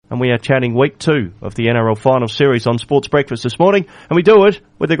and we are chatting week 2 of the NRL Final Series on Sports Breakfast this morning, and we do it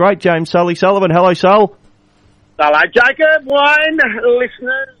with the great James Sullivan. Hello, Sul. Hello, Jacob, Wayne,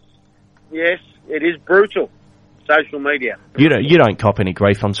 listeners. Yes, it is brutal. Social media. You don't cop any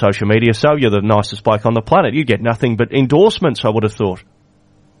grief on social media, so you're the nicest bloke on the planet. You get nothing but endorsements, I would have thought.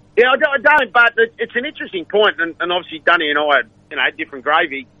 Yeah, I don't, but it's an interesting point, and obviously Dunny and I are, different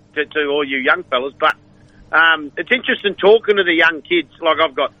gravy to all you young fellas, but it's interesting talking to the young kids. Like,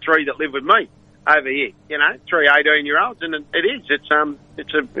 I've got 3 that live with me over here, 3 18-year-olds, and it is.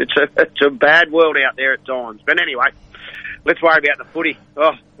 It's a bad world out there at times. But anyway, let's worry about the footy.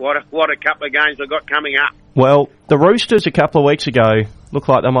 Oh, what a couple of games we've got coming up. Well, the Roosters a couple of weeks ago looked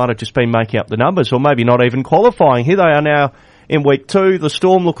like they might have just been making up the numbers, or maybe not even qualifying. Here they are now in week 2. The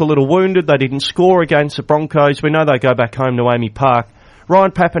Storm look a little wounded. They didn't score against the Broncos. We know they go back home to Amy Park.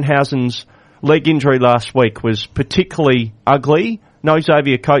 Ryan Pappenhausen's leg injury last week was particularly ugly. No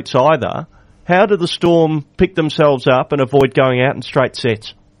Xavier Coates either. How do the Storm pick themselves up and avoid going out in straight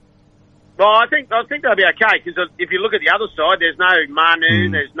sets? Well, I think they'll be okay, because if you look at the other side, there's no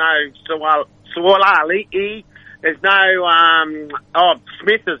Manu, there's no Sully, there's no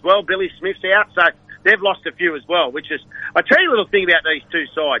Smith as well. Billy Smith's out, so they've lost a few as well, which is... I'll tell you a little thing about these two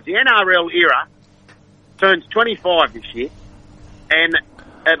sides. The NRL era turns 25 this year, and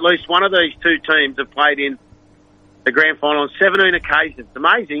at least one of these two teams have played in the grand final on 17 occasions. It's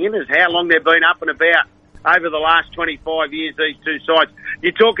amazing, isn't it, how long they've been up and about over the last 25 years, these two sides.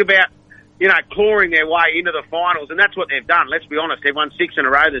 You talk about, clawing their way into the finals, and that's what they've done. Let's be honest, they've won 6 in a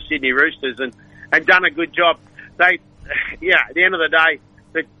row, the Sydney Roosters, and done a good job. At the end of the day,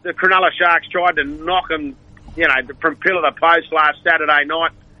 the Cronulla Sharks tried to knock them, from pillar to post last Saturday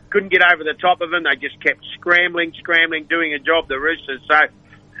night. Couldn't get over the top of them. They just kept scrambling, doing a job, the Roosters. So,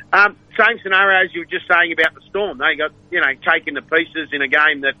 same scenario as you were just saying about the Storm. They got, taken to pieces in a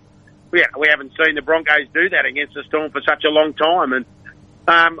game that we haven't seen the Broncos do that against the Storm for such a long time. And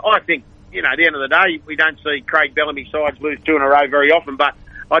I think, at the end of the day, we don't see Craig Bellamy sides lose 2 in a row very often. But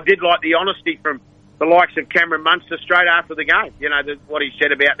I did like the honesty from the likes of Cameron Munster straight after the game, what he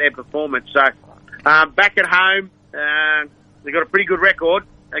said about their performance. So, back at home, they've got a pretty good record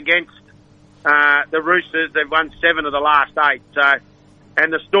against the Roosters. They've won 7 of the last 8. So,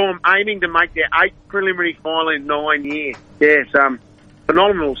 and the Storm aiming to make their 8th preliminary final in 9 years. Yes,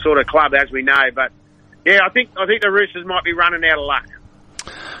 phenomenal sort of club, as we know. But yeah, I think the Roosters might be running out of luck.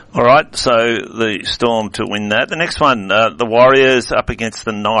 All right, so the Storm to win that. The next one, the Warriors up against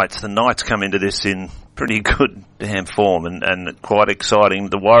the Knights. The Knights come into this in pretty good damn form and quite exciting.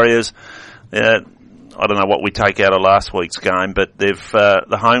 The Warriors, I don't know what we take out of last week's game, but they've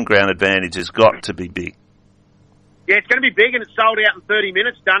the home ground advantage has got to be big. Yeah, it's going to be big, and it's sold out in 30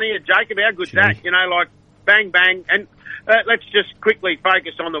 minutes, Dunny and Jacob. How good's that? Like bang, bang. And let's just quickly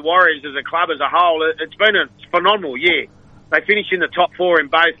focus on the Warriors as a club as a whole. It's been a phenomenal year. They finished in the top 4 in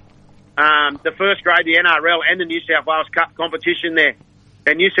both the first grade, the NRL, and the New South Wales Cup competition there.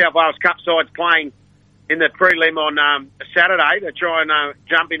 And New South Wales Cup side's playing in the prelim on Saturday to try and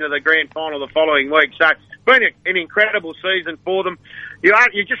jump into the grand final the following week. So it's been an incredible season for them. You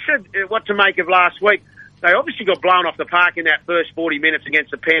just said what to make of last week. They obviously got blown off the park in that first 40 minutes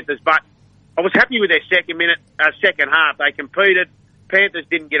against the Panthers, but I was happy with their second half. They competed. Panthers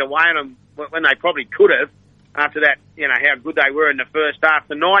didn't get away on them when they probably could have. After that, how good they were in the first half.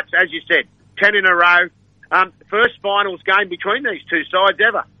 The Knights, as you said, 10 in a row. First finals game between these two sides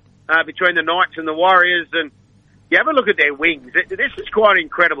ever, between the Knights and the Warriors. And you have a look at their wings. This is quite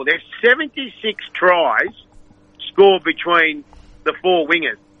incredible. There's 76 tries scored between the 4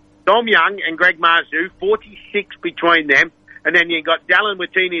 wingers. Dom Young and Greg Marzu, 46 between them. And then you've got Dallin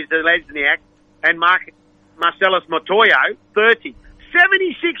Watini-Zelezniak and Marcellus Motoyo, 30.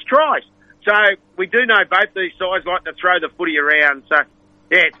 76 tries. So we do know both these sides like to throw the footy around. So,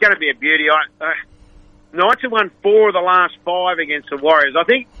 yeah, it's going to be a beauty. Knights have won 4 of the last 5 against the Warriors. I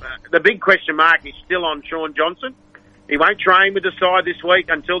think the big question mark is still on Sean Johnson. He won't train with the side this week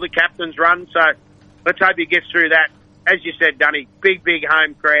until the captain's run. So let's hope he gets through that. As you said, Dunny, big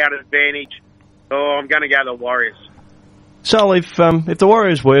home crowd advantage. Oh, I'm going to go the Warriors. So if the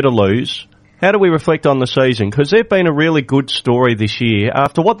Warriors were to lose, how do we reflect on the season? Because they've been a really good story this year.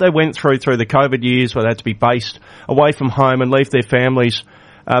 After what they went through the COVID years, where they had to be based away from home and leave their families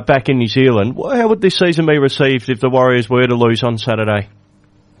back in New Zealand, how would this season be received if the Warriors were to lose on Saturday?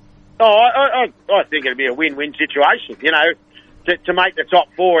 Oh, I think it'd be a win-win situation. To make the top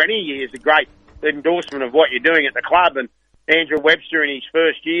 4 any year is a great endorsement of what you're doing at the club. And Andrew Webster in his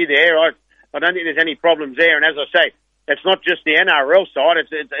first year there, I don't think there's any problems there. And as I say, it's not just the NRL side;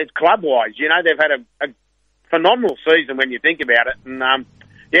 it's club-wise. They've had a phenomenal season when you think about it. And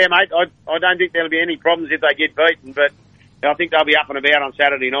Yeah, mate, I don't think there'll be any problems if they get beaten, but I think they'll be up and about on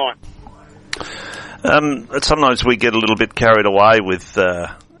Saturday night. Sometimes we get a little bit carried away with,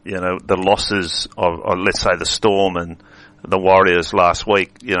 the losses of, let's say, the Storm and the Warriors last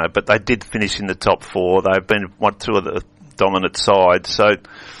week, but they did finish in the top four. They've been two of the dominant sides, so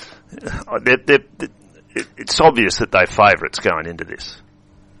it's obvious that they're favourites going into this.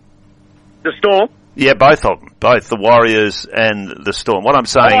 The Storm? Yeah, both of them. Both the Warriors and the Storm. What I'm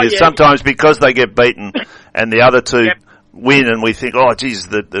saying is sometimes because they get beaten and the other two win and we think, oh, geez,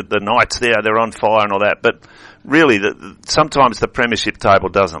 the Knights there, they're on fire and all that. But really, sometimes the premiership table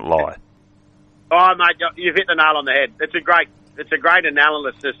doesn't lie. Oh, mate, you've hit the nail on the head. It's a great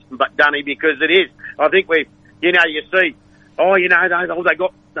analysis, Dunny, because it is. I think you see,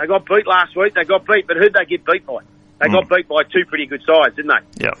 they got beat last week. They got beat, but who'd they get beat by? They got beat by two pretty good sides, didn't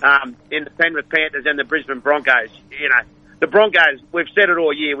they? Yeah. In the Penrith Panthers and the Brisbane Broncos. The Broncos, we've said it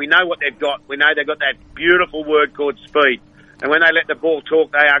all year. We know what they've got. We know they've got that beautiful word called speed. And when they let the ball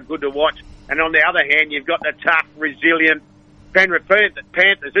talk, they are good to watch. And on the other hand, you've got the tough, resilient Penrith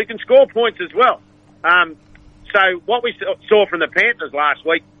Panthers who can score points as well. So what we saw from the Panthers last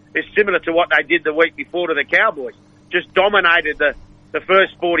week is similar to what they did the week before to the Cowboys. Just dominated the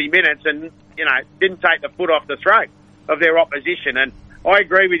first 40 minutes and, didn't take the foot off the throat of their opposition. And I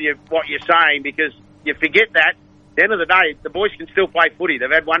agree with you what you're saying, because you forget that at the end of the day, the boys can still play footy.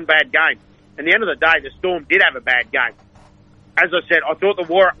 They've had one bad game. At the end of the day, the Storm did have a bad game. As I said, I thought the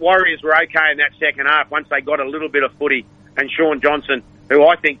Warriors were okay in that second half once they got a little bit of footy. And Sean Johnson, who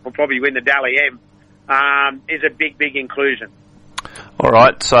I think will probably win the Dally M, is a big, big inclusion. All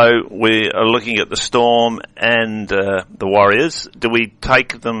right, so we are looking at the Storm and the Warriors. Do we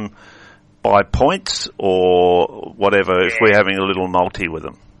take them by points or whatever if we're having a little multi with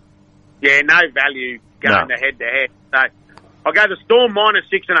them? Yeah, no value going to head-to-head. So I'll go the Storm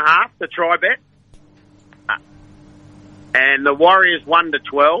 -6.5, the try bet. And the Warriors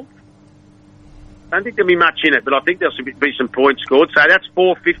 1-12. I don't think there'll be much in it, but I think there'll be some points scored. So that's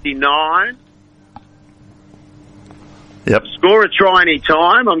 4.59. Yep. Score a try any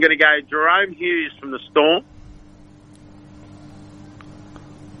time. I'm going to go Jerome Hughes from the Storm.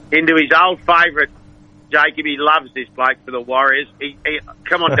 Into his old favourite, Jacob. He loves this bloke for the Warriors.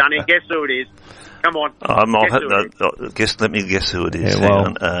 Come on, Dunny, guess who it is. Come on. Let me guess who it is. Yeah,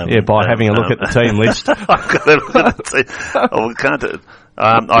 well, by having a look at the team list. I've got to look at the team. We can't do it.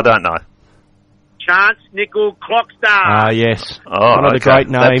 I don't know. Chance Nickel Clockstar. Yes. Oh, one of the great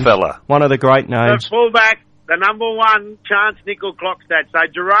names. That fella. One of the great names. The fullback, the number one, Chance Nickel Clockstad. So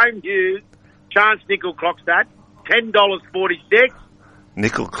Jerome Hughes, Chance Nickel Clockstad, $10.46.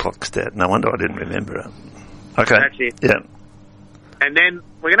 Nickel Clockstad. No wonder I didn't remember it. Okay. That's it. Yeah. And then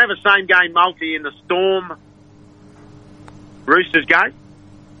we're going to have a same game multi in the Storm Roosters game.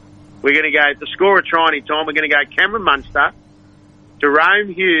 We're going to go the score of try any time. We're going to go Cameron Munster,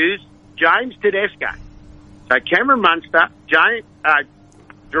 Jerome Hughes, James Tedesco. So Cameron Munster,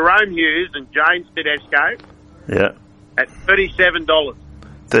 Jerome Hughes and James Tedesco. Yeah. At $37.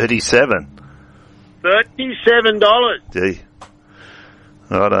 37. $37. Gee.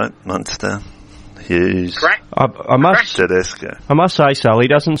 Righto, Munster, Hughes, I must say, Sully, he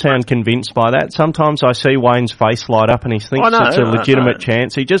doesn't sound convinced by that. Sometimes I see Wayne's face light up and he thinks it's a legitimate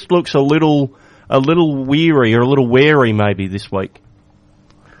chance. He just looks a little weary or a little wary maybe this week.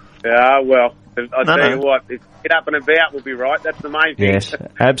 Well, I'll tell you what, if get up and about will be right. That's the main thing. Yes,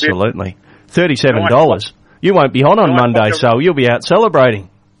 absolutely. $37. You won't be on Monday, so you'll be out celebrating.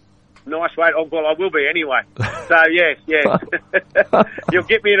 Nice way. Oh, well, I will be anyway. So, yes. You'll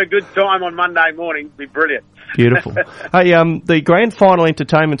get me at a good time on Monday morning. It'll be brilliant. Beautiful. Hey, the grand final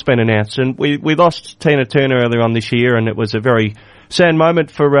entertainment's been announced, and we lost Tina Turner earlier on this year, and it was a very sad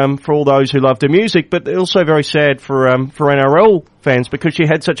moment for all those who loved her music, but also very sad for NRL fans because she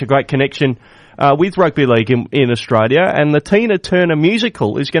had such a great connection with rugby league in Australia, and the Tina Turner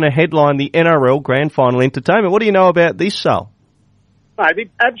musical is going to headline the NRL grand final entertainment. What do you know about this, Sal? Mate,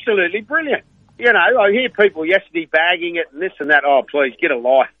 it's absolutely brilliant. I hear people yesterday bagging it and this and that. Oh, please, get a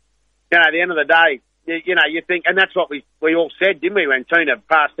life. At the end of the day, you think, and that's what we all said, didn't we, when Tina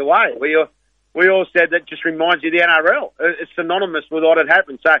passed away? We all said that just reminds you of the NRL. It's synonymous with what had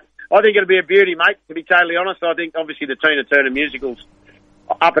happened. So I think it'll be a beauty, mate, to be totally honest. I think, obviously, the Tina Turner musical's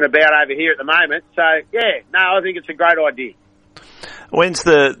up and about over here at the moment. So, I think it's a great idea. When's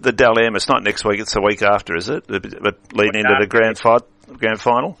the Dally M? It's not next week, it's the week after, is it? But leading into the grand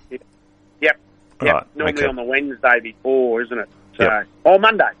final? Yep. Right, normally on the Wednesday before, isn't it? So,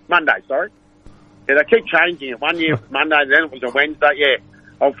 Monday, sorry. Yeah, they keep changing it. One year Monday, then it was a Wednesday. Yeah,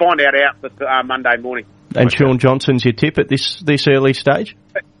 I'll find out for Monday morning. And Sean Johnson's your tip at this early stage?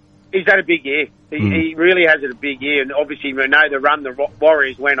 He's had a big year. He really has had a big year, and obviously we know the run the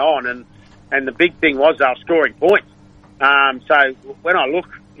Warriors went on, and the big thing was they were scoring points. So when I look,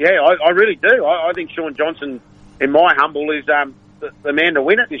 I really do. I think Sean Johnson, in my humble, is the man to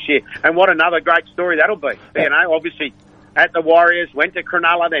win it this year. And what another great story that'll be. You know, obviously at the Warriors, went to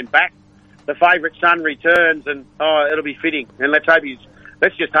Cronulla, then back. The favourite son returns, and it'll be fitting. And let's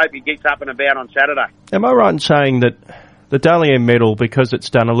just hope he gets up and about on Saturday. Am I right in saying that the Dally M medal, because it's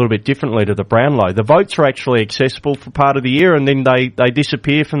done a little bit differently to the Brownlow, the votes are actually accessible for part of the year and then they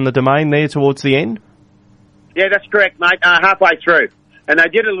disappear from the domain there towards the end? Yeah, that's correct, mate. Halfway through. And they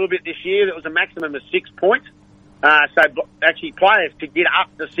did it a little bit this year. There was a maximum of 6 points. So actually players could get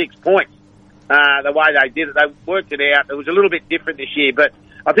up to 6 points. The way they did it, they worked it out. It was a little bit different this year. But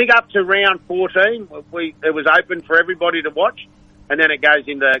I think up to round 14, it was open for everybody to watch. And then it goes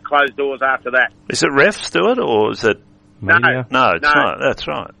into closed doors after that. Is it refs do it, or is it... No, it's not. That's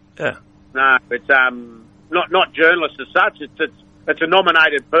right. Yeah. No, it's not journalists as such. It's a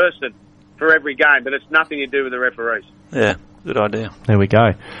nominated person for every game, but it's nothing to do with the referees. Yeah, good idea. There we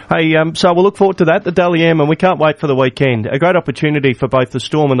go. Hey, so we'll look forward to that, the Dally M, and we can't wait for the weekend. A great opportunity for both the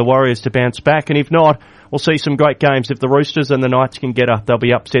Storm and the Warriors to bounce back, and if not, we'll see some great games. If the Roosters and the Knights can get up, there'll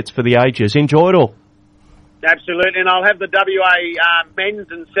be upsets for the ages. Enjoy it all. Absolutely, and I'll have the WA men's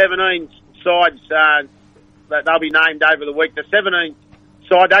and 17 sides. They'll be named over the week. The 17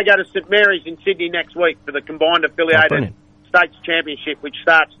 side, they go to St Mary's in Sydney next week for the combined affiliated States Championship, which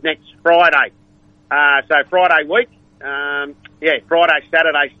starts next Friday. So Friday week, Friday,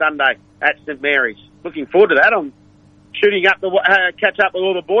 Saturday, Sunday at St Mary's. Looking forward to that. I'm shooting up catch up with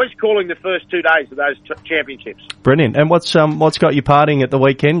all the boys, calling the first 2 days of those championships. Brilliant. And what's got you partying at the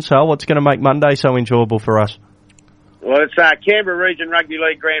weekend, Sal? What's going to make Monday so enjoyable for us? Well, it's Canberra Region Rugby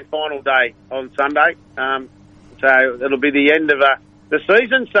League Grand Final day on Sunday. So it'll be the end of the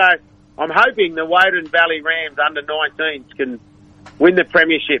season. So I'm hoping the Woden Valley Rams under 19s can win the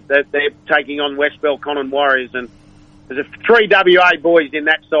premiership. They're taking on West Belconnen Warriors, and there's 3 WA boys in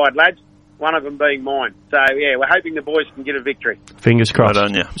that side, lads. One of them being mine. So yeah, we're hoping the boys can get a victory. Fingers crossed. Right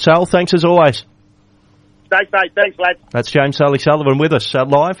on you. Sal, thanks as always. Stay safe. Thanks, lads. That's James Sullivan with us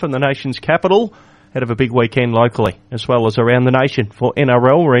live from the nation's capital. Ahead of a big weekend locally, as well as around the nation for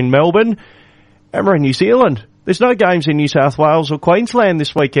NRL. We're in Melbourne and we're in New Zealand. There's no games in New South Wales or Queensland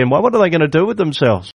this weekend. What are they going to do with themselves?